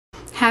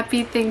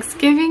Happy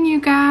Thanksgiving, you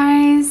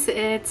guys.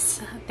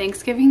 It's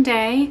Thanksgiving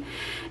Day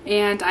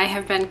and I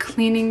have been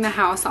cleaning the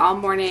house all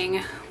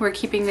morning. We're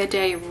keeping the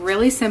day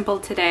really simple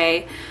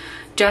today.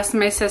 Just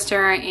my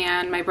sister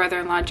and my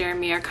brother-in-law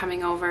Jeremy are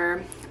coming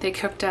over. They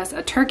cooked us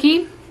a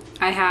turkey.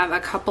 I have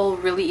a couple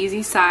really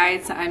easy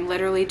sides. I'm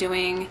literally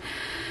doing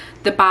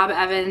the Bob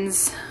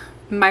Evans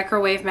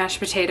microwave mashed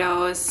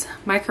potatoes,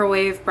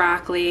 microwave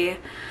broccoli.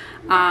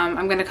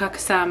 I'm gonna cook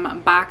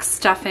some box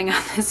stuffing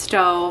on the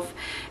stove,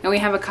 and we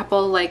have a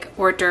couple like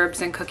hors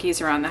d'oeuvres and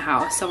cookies around the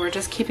house. So we're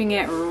just keeping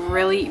it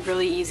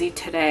really easy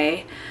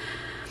today.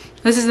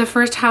 This is the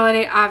first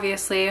holiday,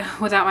 obviously,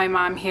 without my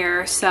mom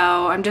here,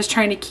 so I'm just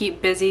trying to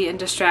keep busy and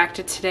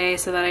distracted today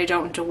so that I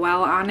don't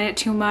dwell on it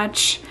too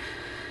much.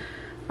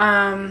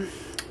 And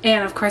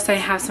of course I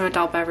have some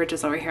adult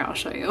beverages over here I'll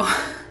show you.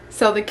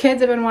 So the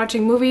kids have been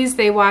watching movies.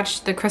 They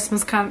watched the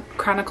Christmas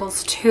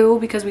Chronicles 2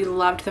 because we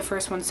loved the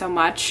first one so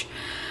much.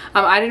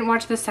 I didn't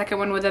watch the second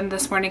one with them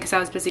this morning because I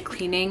was busy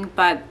cleaning,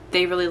 but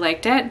they really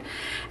liked it.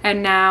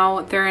 And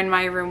now they're in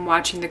my room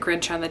watching The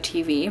Grinch on the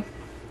TV.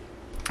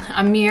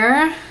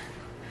 Amir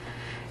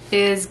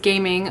is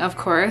gaming, of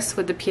course,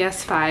 with the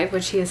PS5,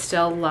 which he is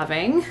still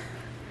loving.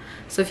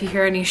 So if you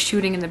hear any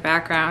shooting in the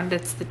background,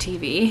 it's the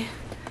TV.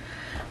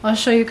 I'll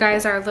show you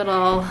guys our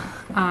little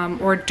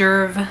hors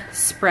d'oeuvre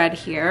spread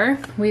here.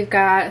 We've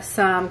got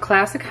some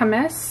classic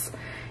hummus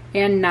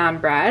and naan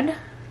bread.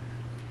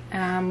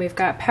 We've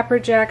got pepper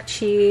jack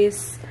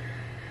cheese,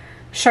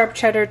 sharp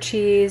cheddar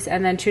cheese,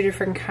 and then 2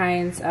 different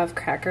kinds of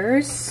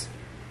crackers.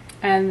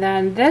 And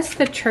then this,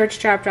 the church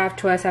dropped off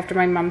to us after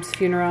my mom's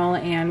funeral,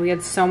 and we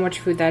had so much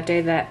food that day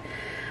that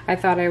I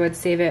thought I would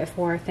save it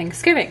for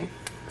Thanksgiving.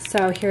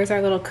 So here's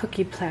our little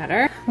cookie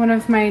platter. One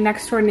of my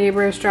next door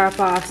neighbors dropped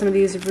off some of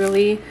these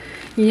really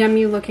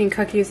yummy looking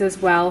cookies as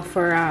well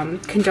for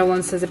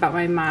condolences about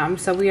my mom.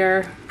 So we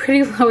are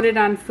pretty loaded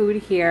on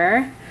food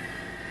here.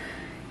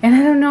 And I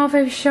don't know if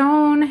I've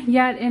shown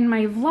yet in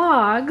my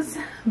vlogs,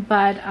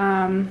 but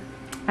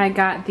I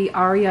got the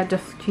Aria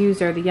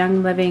diffuser, the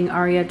Young Living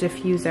Aria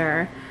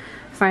diffuser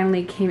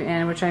finally came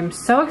in, which I'm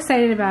so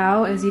excited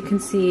about. As you can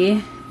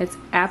see, it's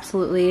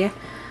absolutely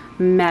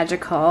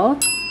magical.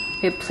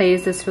 It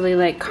plays this really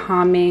like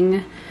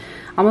calming,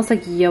 almost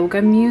like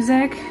yoga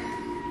music,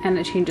 and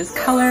it changes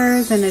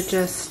colors, and it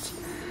just,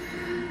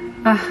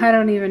 I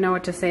don't even know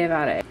what to say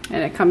about it.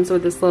 And it comes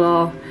with this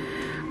little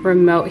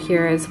remote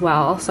here as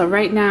well. So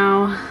right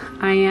now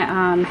I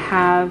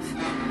have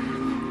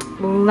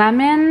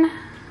lemon,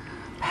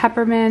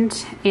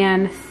 peppermint,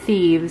 and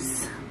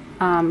thieves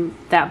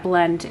that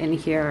blend in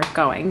here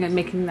going and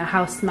making the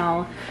house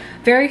smell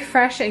very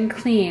fresh and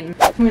clean.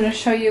 I'm going to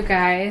show you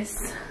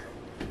guys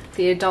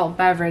the adult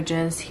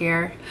beverages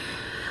here.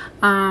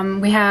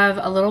 We have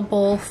a little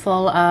bowl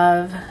full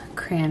of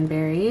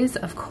cranberries,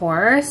 of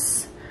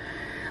course.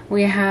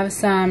 We have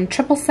some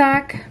triple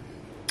sec,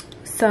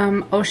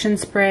 some Ocean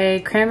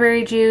Spray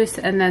cranberry juice,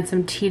 and then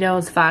some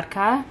Tito's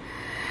vodka.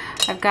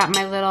 I've got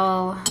my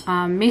little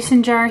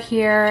mason jar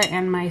here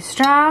and my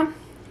straw.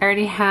 I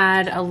already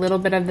had a little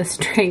bit of this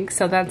drink,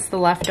 so that's the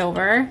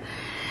leftover.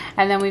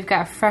 And then we've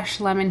got fresh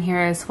lemon here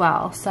as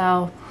well.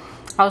 So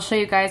I'll show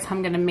you guys how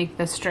I'm gonna make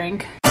this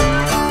drink.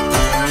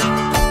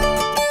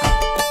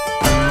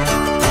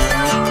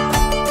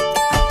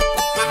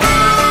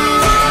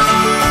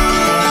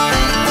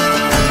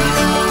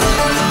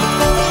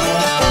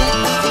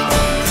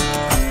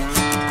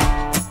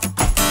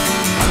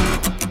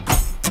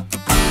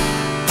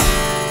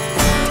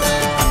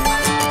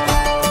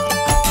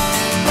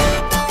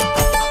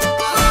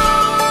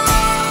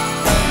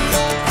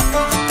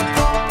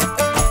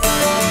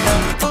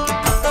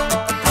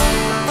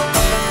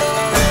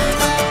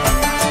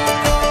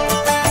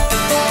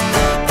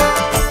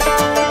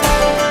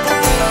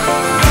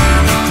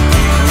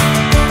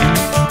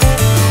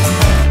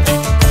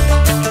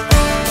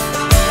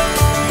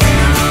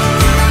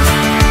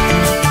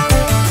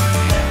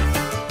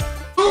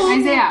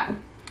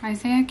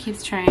 Isaiah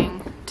keeps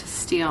trying to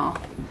steal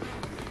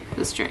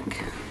this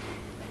drink.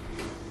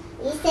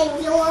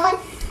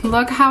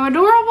 Look how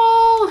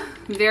adorable!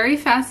 Very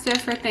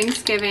festive for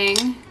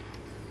Thanksgiving.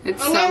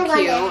 It's so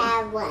cute.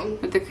 Have one.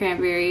 With the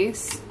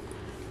cranberries.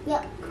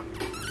 Yep.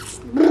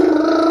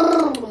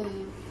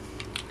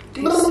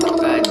 Tastes so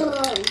good.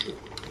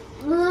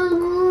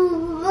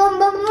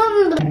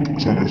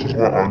 So this is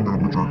what I'm going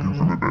to be drinking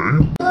for the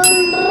day.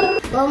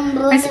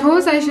 I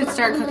suppose I should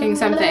start cooking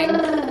something,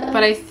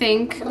 but I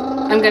think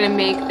I'm gonna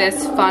make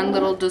this fun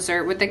little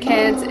dessert with the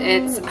kids.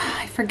 It's,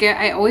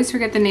 I always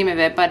forget the name of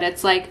it, but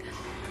it's like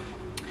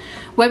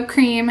whipped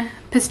cream,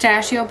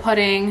 pistachio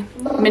pudding,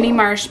 mini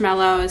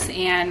marshmallows,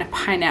 and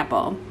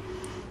pineapple.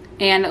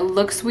 And it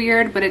looks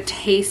weird, but it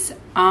tastes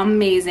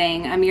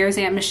amazing. Amir's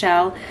Aunt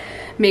Michelle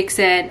makes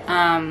it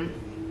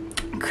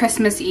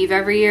Christmas Eve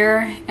every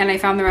year, and I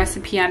found the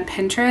recipe on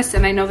Pinterest,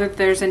 and I know that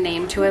there's a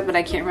name to it, but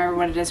I can't remember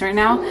what it is right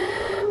now.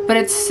 But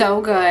it's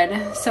so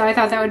good. So I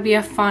thought that would be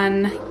a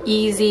fun,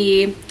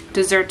 easy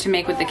dessert to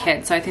make with the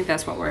kids. So I think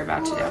that's what we're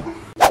about to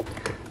do.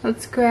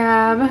 Let's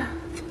grab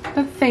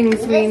the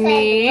things we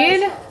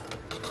need.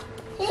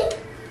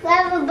 We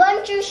have a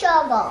bunch of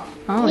sugar.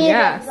 Oh,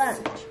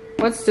 yes.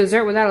 What's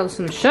dessert without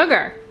some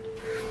sugar?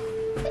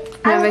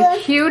 We have a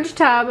huge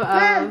tub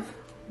of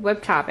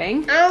whipped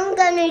topping. I'm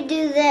gonna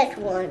do this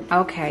one.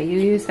 Okay, you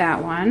use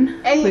that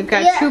one. And we've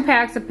got 2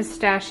 packs of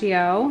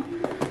pistachio.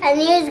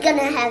 And you're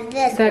gonna have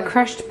this The one.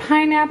 crushed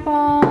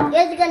pineapple.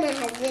 You're gonna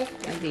have this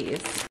one. And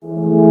these.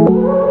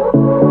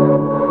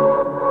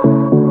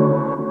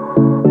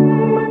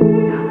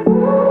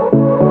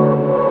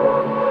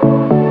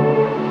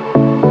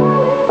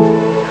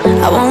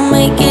 I won't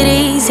make it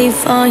easy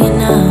for you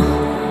now.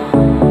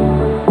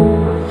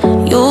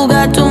 You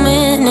got 2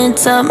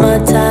 minutes of my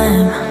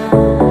time,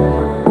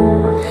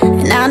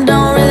 and I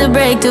don't really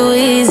break too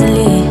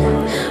easily,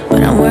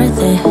 but I'm worth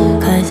it,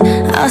 'cause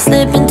I'll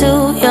slip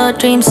into your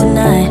dreams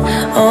tonight.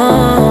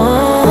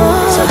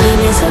 Oh, so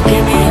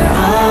give me your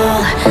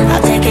all.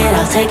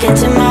 I'll take it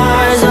to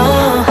Mars.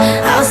 Oh,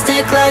 I'll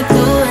stick like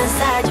glue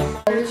inside your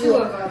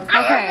mind.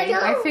 Okay,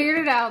 I figured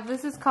it out.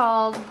 This is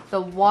called the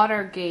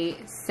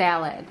Watergate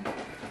salad.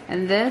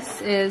 And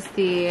this is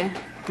the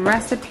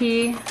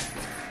recipe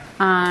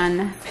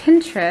on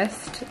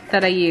Pinterest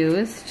that I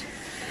used,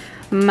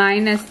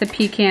 minus the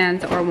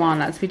pecans or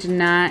walnuts. We did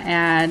not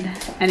add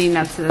any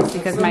nuts to this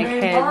because the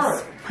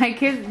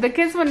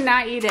kids would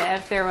not eat it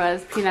if there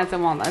was peanuts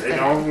and walnuts in it. They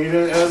don't eat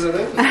it as it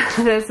is.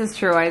 This is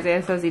true.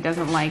 Isaiah says he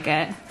doesn't like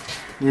it.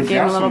 Gave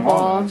him a little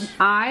bowl.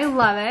 I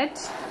love it.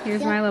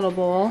 Here's my little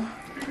bowl.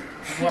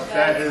 What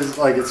that is,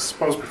 like, it's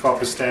supposed to be called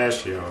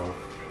pistachio.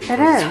 It It's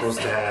is.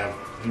 supposed to have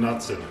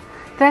nuts in it.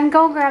 Then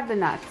go grab the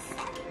nuts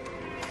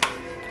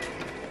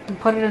and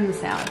put it in the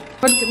salad.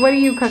 What are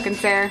you cooking,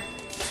 Sarah?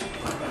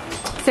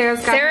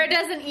 Sarah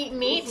doesn't eat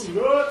meat.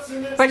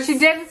 but she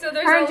did. So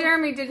there's her a- and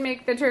Jeremy did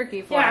make the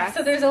turkey for Yeah, us.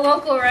 so there's a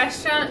local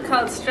restaurant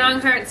called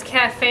Strong Hearts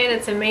Cafe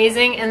that's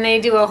amazing, and they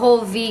do a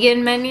whole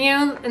vegan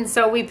menu, and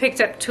so we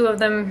picked up 2 of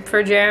them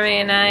for Jeremy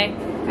and I,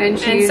 and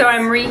so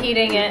I'm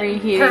reheating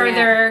it per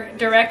their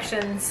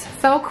directions.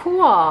 So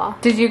cool.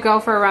 Did you go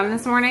for a run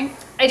this morning?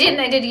 I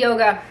did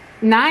yoga.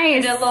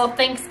 Nice. I did a little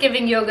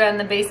Thanksgiving yoga in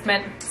the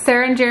basement.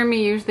 Sarah and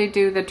Jeremy usually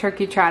do the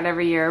turkey trot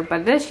every year,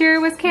 but this year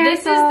was canceled.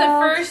 This is the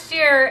first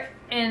year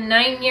in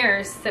 9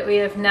 years that we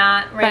have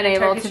not ran been a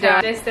able turkey to do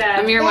trot. it.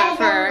 Amir went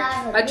for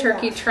a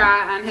turkey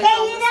trot on his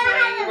own this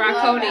morning.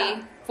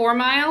 Rockody, 4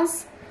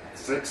 miles?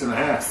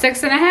 6.5.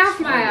 6.5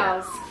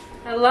 miles.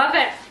 I love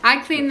it. I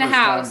cleaned the First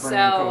time house, bringing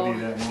so Cody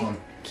that long.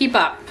 keep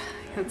up.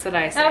 That's what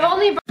I say. I've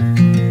only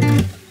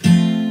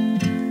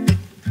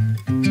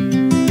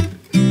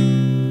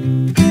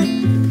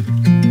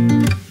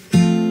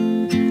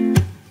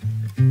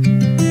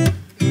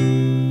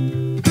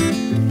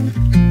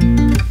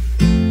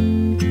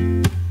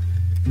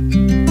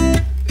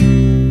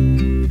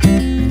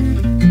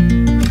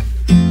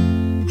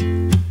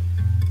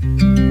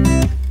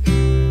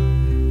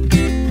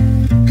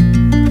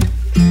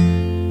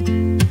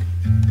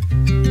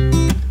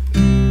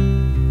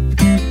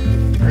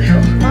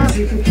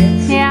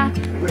Yeah.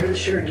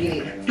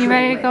 You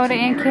ready to go to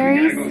Aunt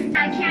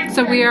Carrie's?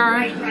 So we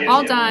are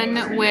all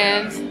done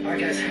with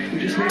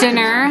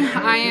dinner.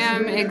 I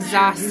am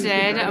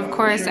exhausted. Of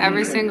course,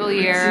 every single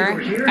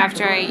year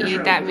after I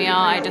eat that meal,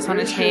 I just want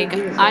to take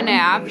a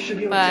nap.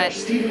 But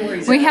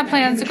we have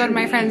plans to go to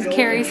my friend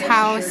Carrie's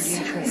house,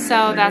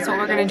 so that's what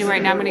we're going to do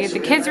right now. I'm going to get the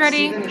kids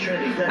ready.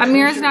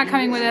 Amir's not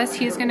coming with us.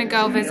 He's going to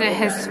go visit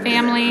his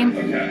family.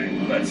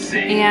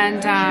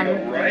 And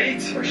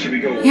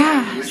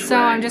yeah, so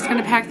I'm just going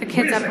to pack the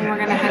kids up and we're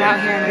going to head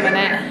out here in a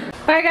minute.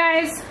 Bye,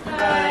 guys.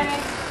 Bye.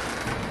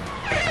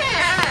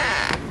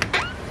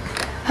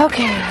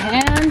 Okay,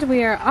 and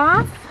we are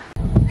off.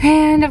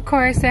 And of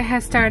course, it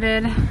has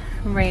started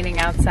raining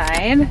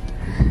outside.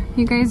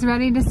 You guys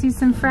ready to see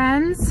some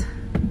friends?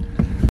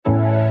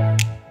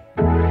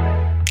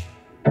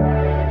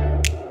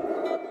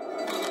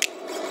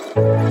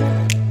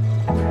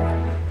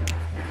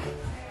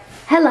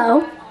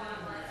 Hello.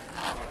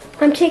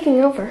 I'm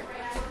taking over.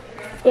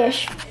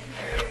 Ish.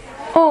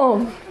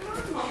 Oh,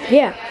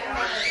 yeah.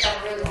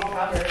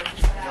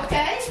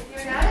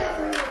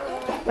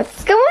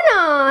 What's going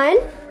on?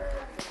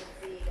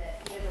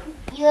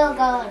 You're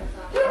going.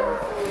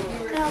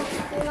 Go.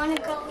 We want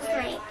to go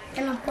tonight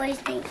in a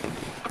boys' night.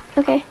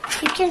 Okay.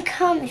 You can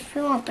come if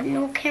you want, but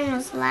no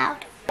cameras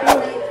allowed.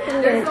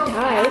 I'm gonna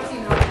die.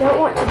 I don't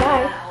want to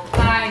die.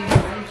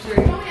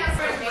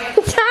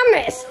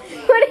 Thomas,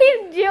 what are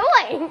you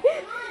doing?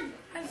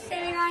 I'm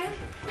sitting on it.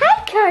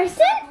 Hi,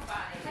 Carson.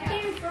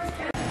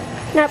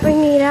 Not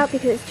bringing it out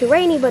because it's too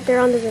rainy, but they're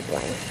on the zip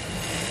line.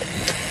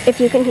 If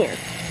you can hear.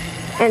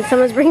 And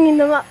someone's bringing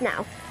them up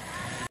now.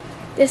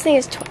 This thing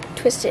is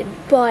twisted,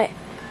 but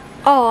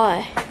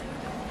I'm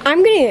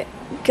gonna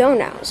go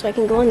now so I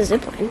can go on the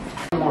zip line.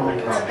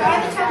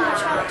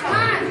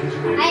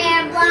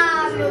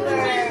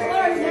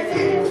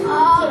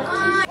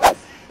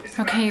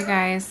 Okay, you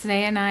guys,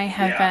 Zay and I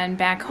have been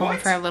back home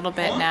for a little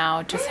bit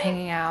now, just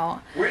hanging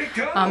out.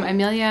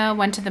 Amelia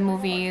went to the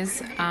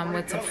movies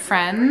with some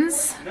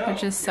friends,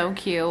 which is so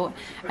cute,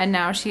 and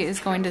now she is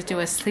going to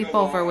do a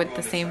sleepover with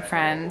the same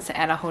friends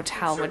at a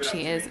hotel, which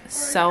she is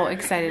so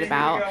excited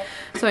about.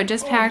 So I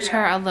just packed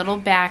her a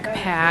little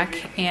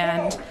backpack,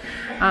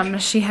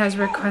 and she has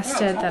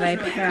requested that I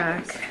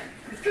pack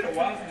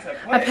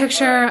a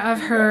picture of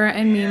her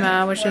and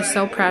Mima, which is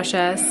so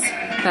precious.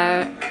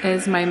 That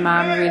is my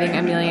mom reading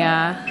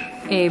Amelia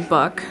a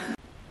book.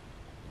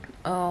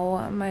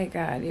 Oh my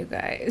god, you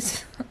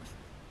guys.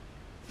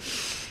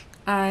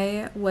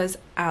 I was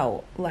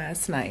out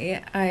last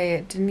night.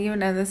 I didn't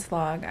even end this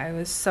vlog. I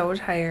was so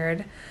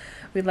tired.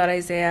 We let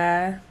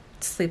Isaiah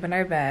sleep in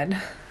our bed,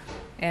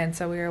 and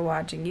so we were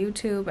watching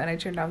YouTube, and I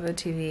turned off the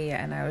TV,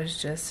 and I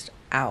was just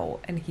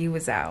out, and he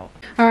was out.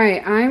 All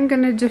right, I'm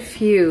gonna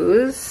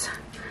diffuse.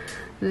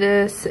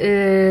 This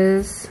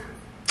is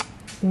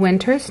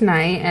Winter's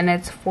Night, and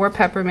it's 4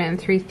 peppermint and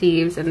 3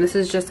 thieves, and this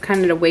is just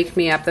kind of to wake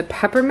me up. The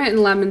peppermint and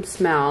lemon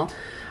smell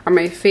are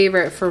my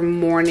favorite for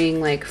morning,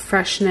 like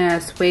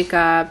freshness, wake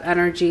up,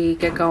 energy,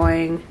 get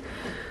going.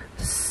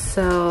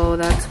 So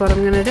that's what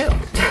I'm gonna do.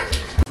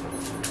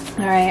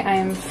 All right,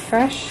 I'm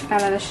fresh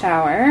out of the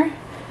shower,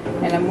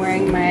 and I'm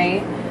wearing my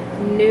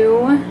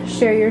new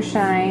Share Your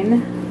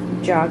Shine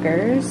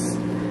joggers.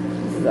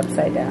 This is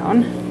upside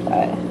down,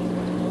 but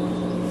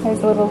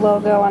there's a little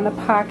logo on the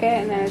pocket,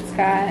 and then it's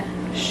got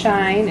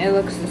shine. It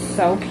looks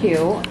so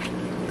cute.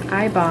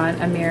 I bought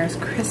Amir's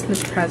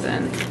Christmas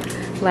present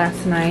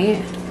last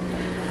night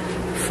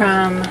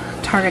from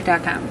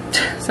Target.com.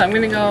 So I'm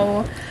gonna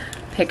go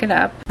pick it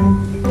up.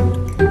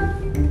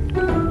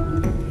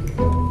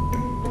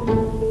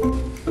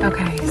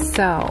 Okay,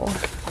 so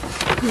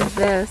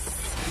this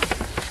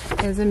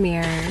is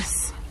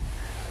Amir's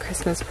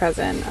Christmas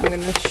present. I'm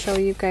gonna show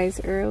you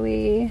guys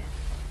early.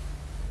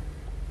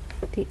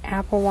 The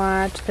Apple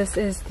Watch. This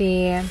is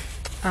the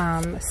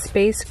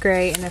space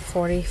gray in a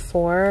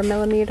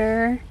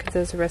 44mm, because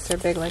his wrists are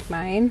big like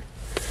mine.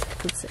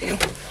 Let's see.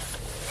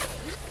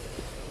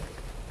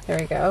 There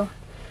we go.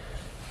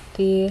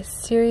 The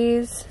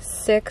Series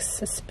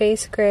 6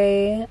 space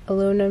gray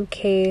aluminum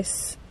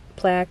case,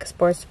 black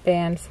sports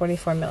band,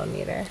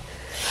 44mm.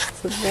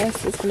 So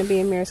this is going to be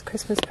Amir's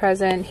Christmas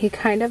present. He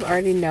kind of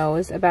already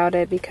knows about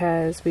it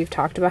because we've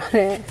talked about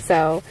it.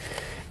 So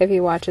if he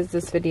watches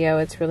this video,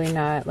 it's really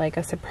not like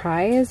a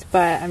surprise,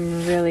 but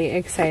I'm really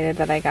excited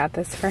that I got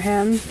this for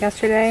him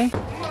yesterday.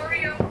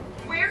 Mario,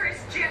 where is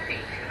Jeffy?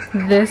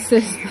 This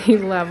is the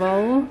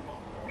level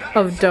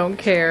of don't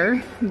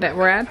care that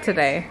we're at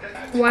today.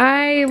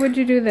 Why would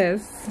you do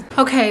this?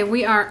 Okay,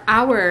 we are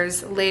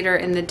hours later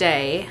in the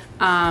day.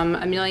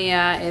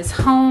 Amelia is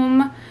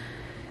home.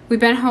 We've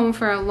been home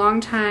for a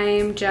long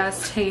time,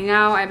 just hanging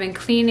out. I've been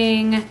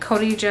cleaning.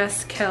 Cody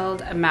just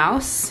killed a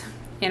mouse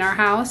in our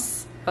house.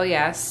 Oh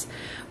yes,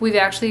 we've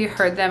actually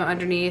heard them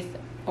underneath,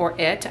 or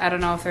it, I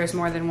don't know if there's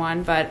more than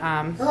one, but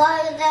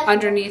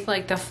underneath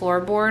like the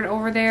floorboard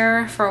over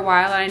there for a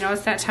while. And I know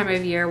it's that time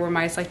of year where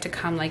mice like to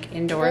come like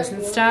indoors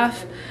and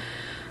stuff.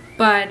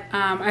 But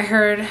I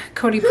heard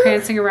Cody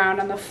prancing around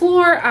on the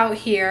floor out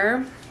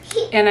here,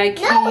 and I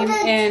came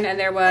in and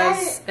there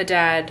was a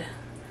dead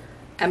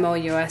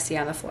MOUSE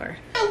on the floor.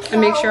 And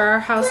make sure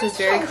our house is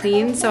very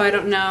clean, so I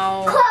don't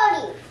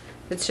know.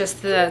 It's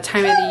just the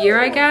time of the year,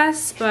 I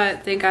guess,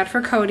 but thank God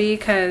for Cody,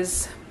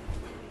 because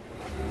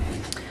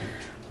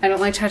I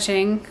don't like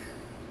touching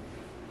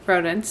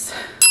rodents.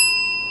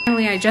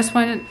 Finally, I just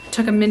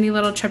took a mini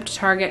little trip to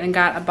Target and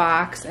got a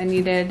box. I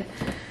needed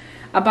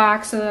a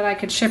box so that I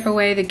could ship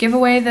away the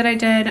giveaway that I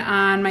did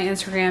on my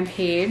Instagram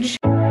page.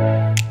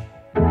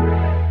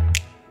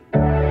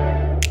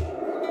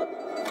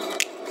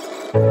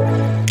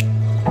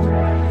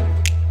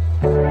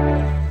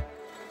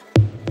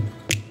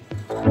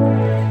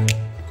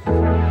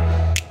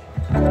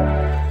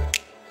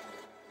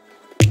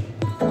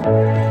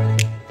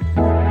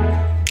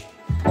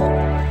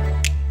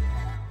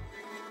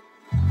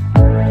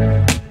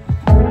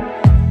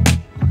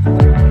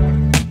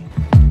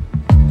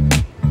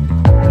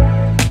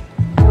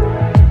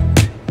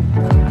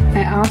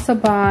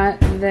 Bought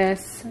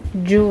this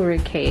jewelry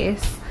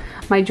case.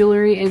 My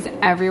jewelry is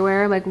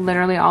everywhere, like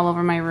literally all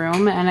over my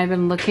room, and I've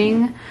been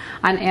looking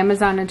on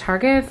Amazon and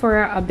Target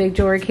for a big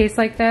jewelry case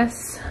like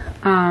this,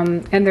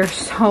 and they're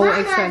so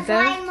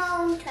expensive.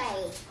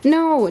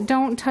 No,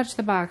 don't touch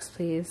the box,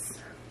 please.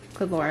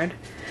 Good Lord.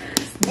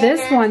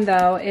 This one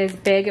though is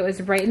big. It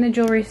was right in the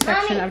jewelry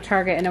section of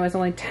Target, and it was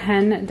only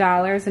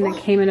 $10, and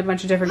it came in a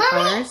bunch of different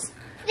colors.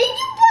 Did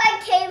you buy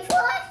tape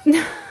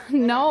for us?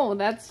 No,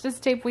 that's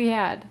just tape we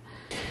had.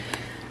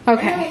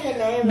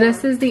 Okay,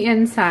 this is the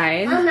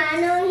inside. Mama,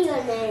 I know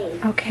your name.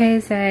 Okay,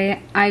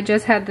 Zay, I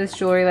just had this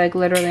jewelry like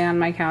literally on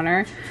my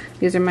counter.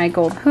 These are my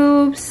gold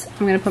hoops.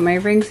 I'm gonna put my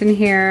rings in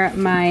here.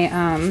 My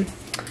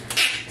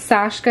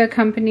Sashka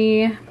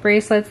company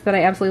bracelets that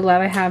I absolutely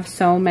love. I have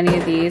so many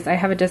of these. I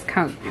have a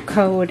discount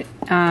code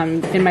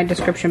in my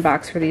description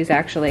box for these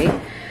actually.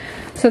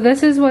 So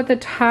this is what the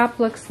top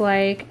looks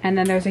like, and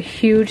then there's a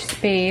huge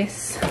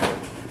space.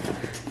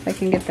 If I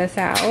can get this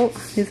out.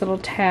 These little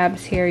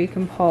tabs here you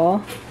can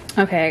pull.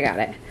 Okay, I got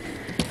it.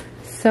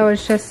 So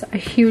it's just a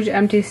huge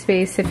empty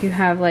space if you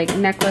have like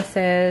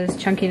necklaces,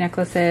 chunky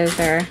necklaces,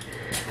 or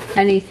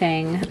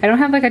anything. I don't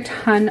have like a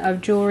ton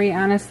of jewelry,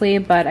 honestly,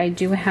 but I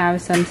do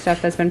have some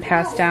stuff that's been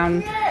passed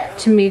down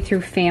to me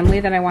through family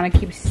that I want to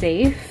keep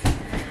safe.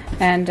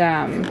 And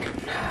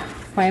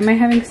why am I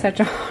having such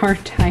a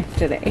hard time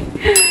today?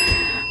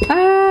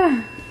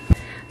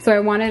 So I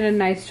wanted a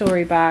nice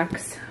jewelry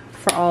box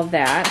for all of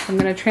that. So I'm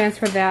going to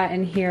transfer that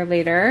in here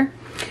later.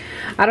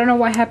 I don't know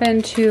what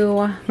happened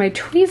to my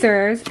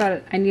tweezers,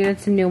 but I needed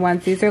some new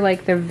ones. These are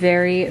like the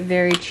very,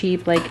 very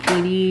cheap, like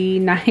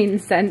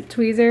 89-cent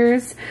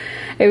tweezers.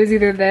 It was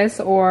either this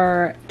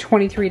or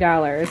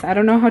 $23. I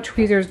don't know how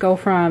tweezers go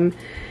from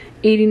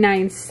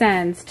 89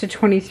 cents to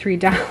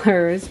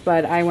 $23,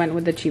 but I went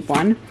with the cheap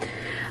one.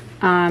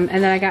 And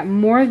then I got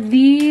more of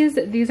these.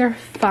 These are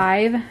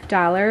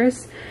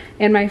 $5,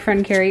 and my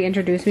friend Carrie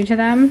introduced me to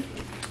them.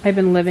 I've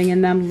been living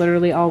in them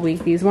literally all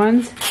week, these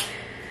ones.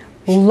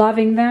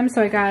 Loving them.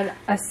 So I got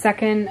a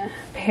second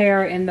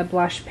pair in the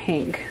blush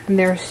pink, and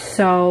they're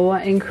so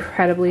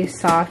incredibly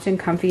soft and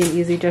comfy and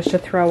easy just to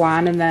throw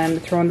on and then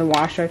throw in the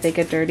washer if they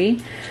get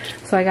dirty.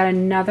 So I got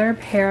another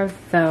pair of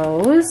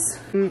those.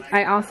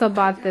 I also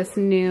bought this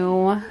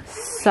new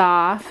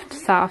soft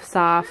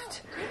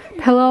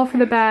pillow for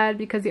the bed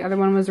because the other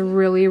one was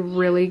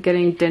really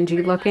getting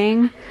dingy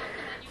looking.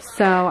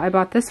 So I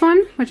bought this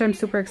one, which I'm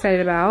super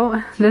excited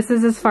about. This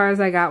is as far as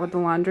I got with the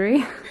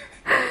laundry.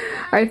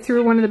 I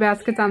threw one of the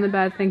baskets on the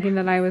bed thinking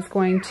that I was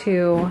going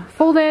to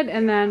fold it,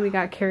 and then we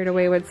got carried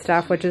away with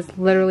stuff, which is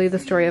literally the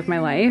story of my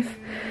life.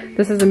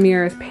 This is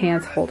Amir's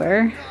pants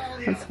holder.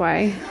 That's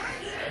why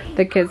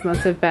the kids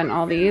must have been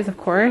all these, of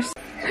course.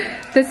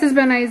 This has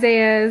been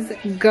Isaiah's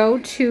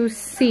go-to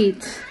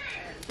seat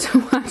to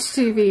watch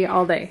TV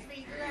all day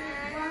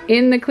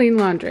in the clean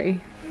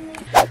laundry.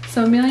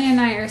 So Amelia and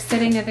I are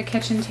sitting at the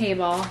kitchen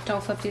table.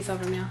 Don't flip these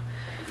over, Amelia.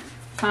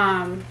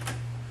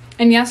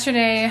 And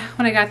yesterday,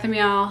 when I got the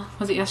mail,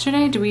 was it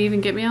yesterday? Did we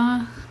even get mail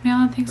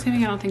on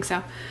Thanksgiving? I don't think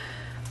so.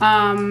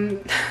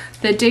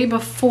 The day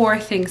before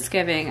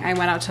Thanksgiving, I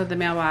went out to the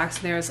mailbox.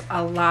 There's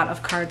a lot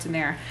of cards in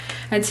there.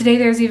 And today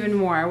there's even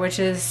more, which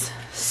is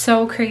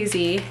so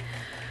crazy.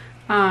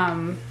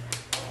 I'll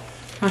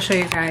show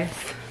you guys.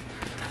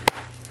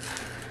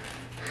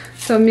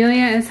 So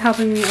Amelia is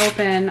helping me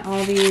open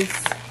all these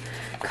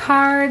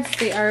cards.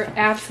 They are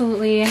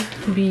absolutely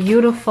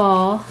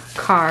beautiful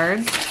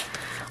cards.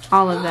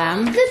 All of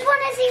them. This one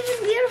is even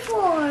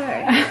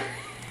beautifuler.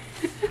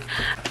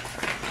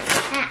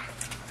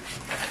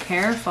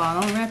 Careful,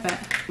 don't rip it.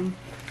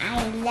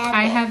 I love it.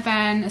 I have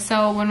been,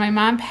 so when my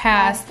mom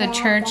passed, the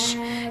church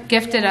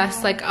gifted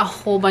us like a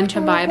whole bunch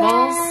of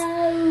Bibles.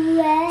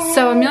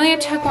 So Amelia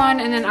took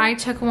one and then I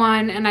took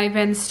one, and I've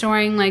been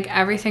storing like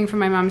everything from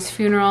my mom's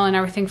funeral and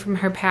everything from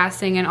her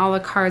passing and all the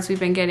cards we've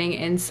been getting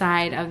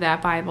inside of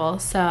that Bible.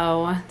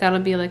 So that'll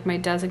be like my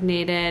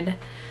designated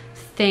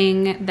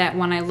thing that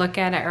when I look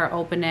at it or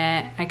open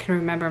it, I can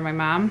remember my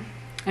mom.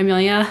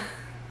 Amelia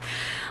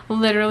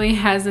literally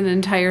has an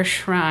entire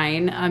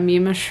shrine, a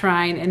Mima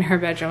shrine in her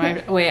bedroom.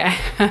 I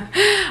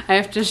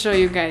have to show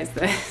you guys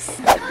this.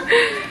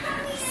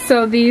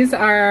 So these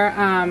are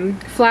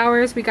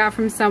flowers we got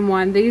from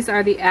someone. These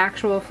are the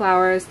actual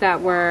flowers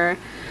that were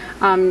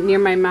near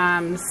my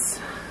mom's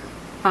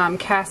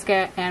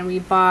casket, and we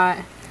bought,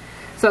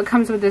 so it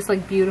comes with this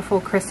like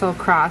beautiful crystal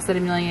cross that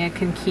Amelia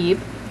can keep.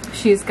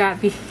 She's got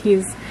the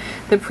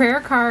prayer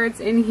cards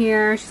in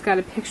here. She's got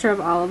a picture of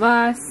all of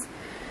us.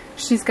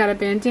 She's got a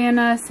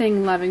bandana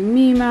saying loving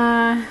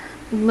Mima.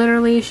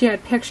 Literally, she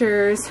had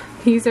pictures.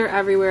 These are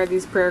everywhere,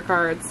 these prayer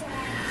cards.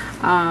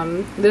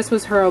 This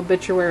was her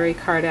obituary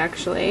card,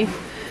 actually.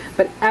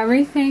 But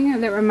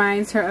everything that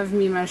reminds her of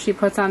Mima, she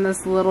puts on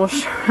this little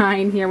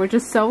shrine here, which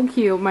is so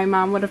cute. My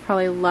mom would have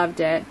probably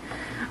loved it.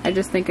 I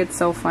just think it's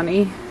so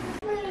funny.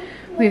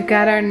 We've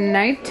got our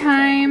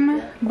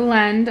nighttime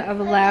blend of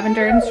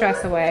lavender and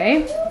stress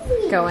away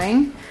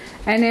going.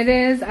 And it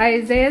is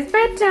Isaiah's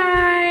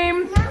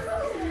bedtime.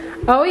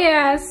 Oh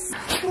yes.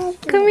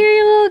 Come here,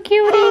 you little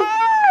cutie.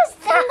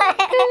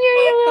 Come here,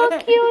 you little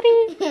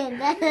cutie.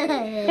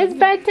 It's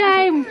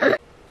bedtime.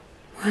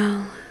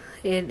 Well,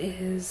 it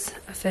is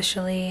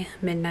officially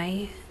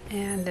midnight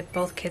and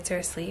both kids are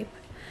asleep.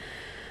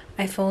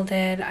 I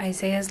folded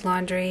Isaiah's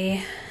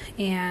laundry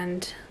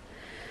and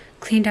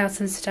cleaned out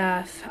some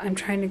stuff. I'm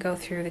trying to go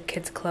through the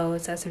kids'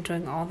 clothes as I'm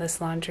doing all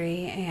this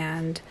laundry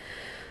and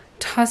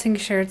tossing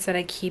shirts that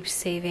I keep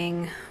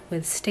saving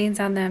with stains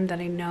on them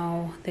that I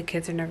know the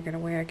kids are never going to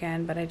wear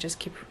again, but I just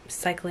keep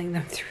cycling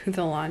them through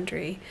the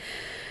laundry.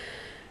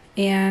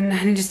 And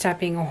I need to stop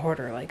being a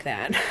hoarder like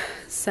that.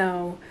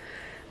 So,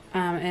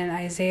 and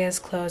Isaiah's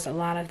clothes, a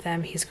lot of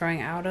them he's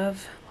growing out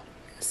of.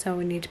 So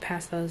we need to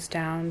pass those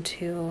down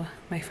to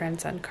my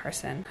friend's son,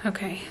 Carson.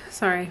 Okay,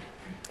 sorry.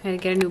 I had to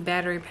get a new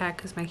battery pack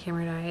because my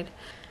camera died.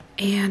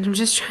 And I'm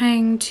just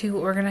trying to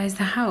organize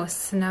the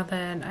house now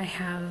that I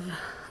have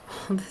a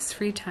all this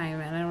free time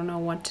and I don't know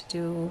what to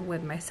do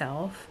with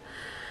myself.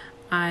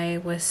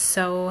 I was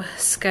so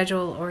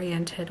schedule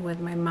oriented with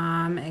my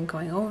mom and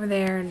going over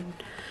there and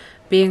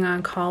being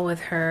on call with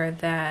her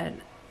that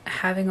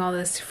having all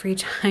this free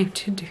time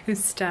to do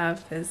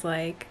stuff is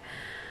like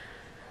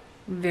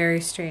very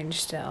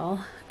strange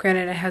still.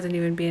 Granted, it hasn't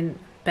even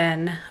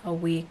been a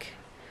week.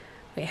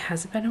 Wait,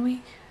 has it been a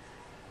week?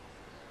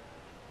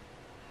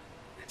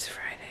 It's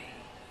Friday.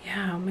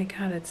 Yeah, oh my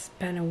god, it's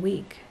been a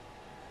week.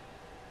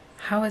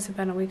 How has it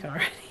been a week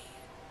already?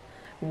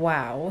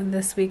 Wow,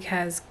 this week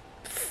has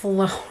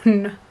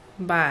flown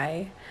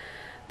by.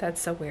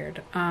 That's so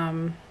weird.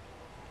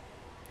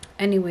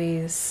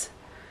 Anyways,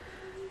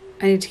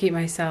 I need to keep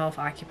myself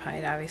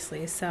occupied,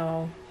 obviously,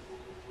 so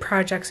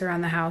projects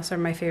around the house are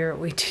my favorite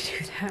way to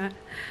do that.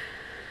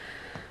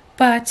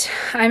 But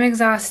I'm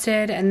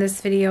exhausted, and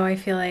this video I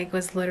feel like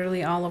was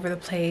literally all over the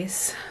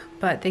place.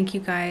 But thank you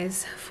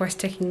guys for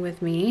sticking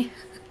with me.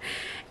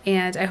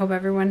 And I hope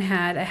everyone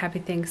had a happy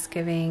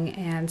Thanksgiving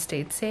and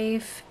stayed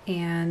safe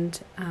and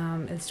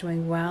is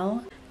doing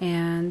well.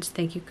 And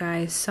thank you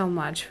guys so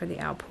much for the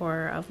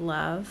outpour of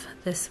love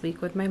this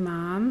week with my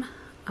mom.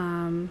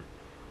 I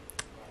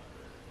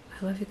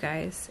love you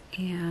guys,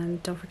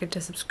 and don't forget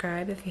to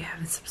subscribe if you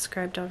haven't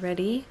subscribed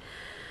already.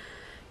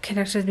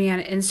 Connect with me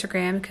on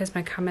Instagram because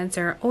my comments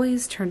are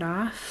always turned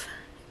off,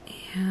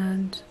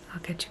 and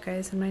I'll catch you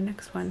guys in my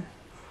next one.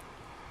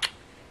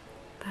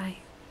 Bye.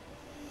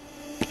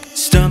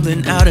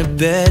 Stumbling out of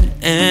bed,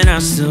 and I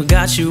still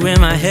got you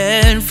in my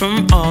head.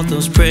 From all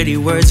those pretty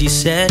words you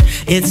said,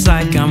 it's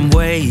like I'm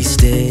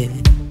wasted.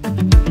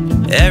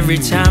 Every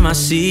time I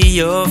see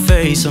your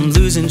face, I'm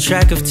losing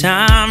track of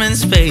time and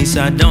space.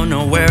 I don't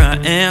know where I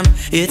am,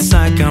 it's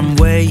like I'm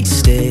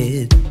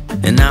wasted,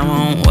 and I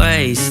won't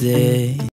waste it.